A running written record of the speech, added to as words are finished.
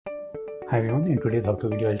Hi everyone, in today's how-to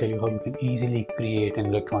video I'll tell you how you can easily create an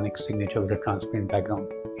electronic signature with a transparent background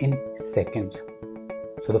in seconds.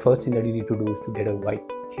 So the first thing that you need to do is to get a white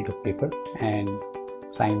sheet of paper and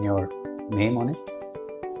sign your name on it.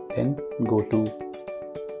 Then go to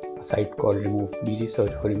a site called remove.bg,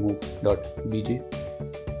 search for remove.bg.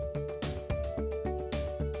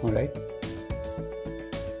 Alright.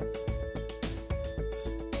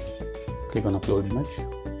 Click on upload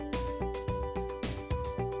image.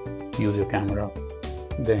 Use your camera,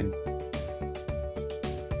 then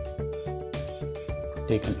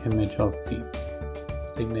take an image of the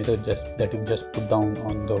signature that you just put down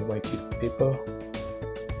on the white sheet of paper.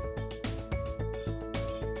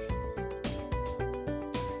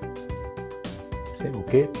 Say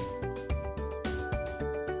OK.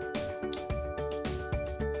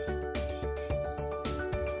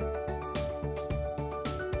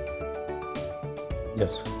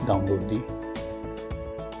 Just download the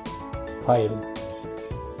file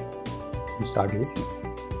and start using it.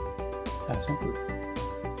 It's that simple.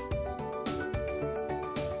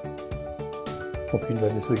 Hope you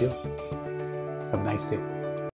enjoyed this video. Have a nice day.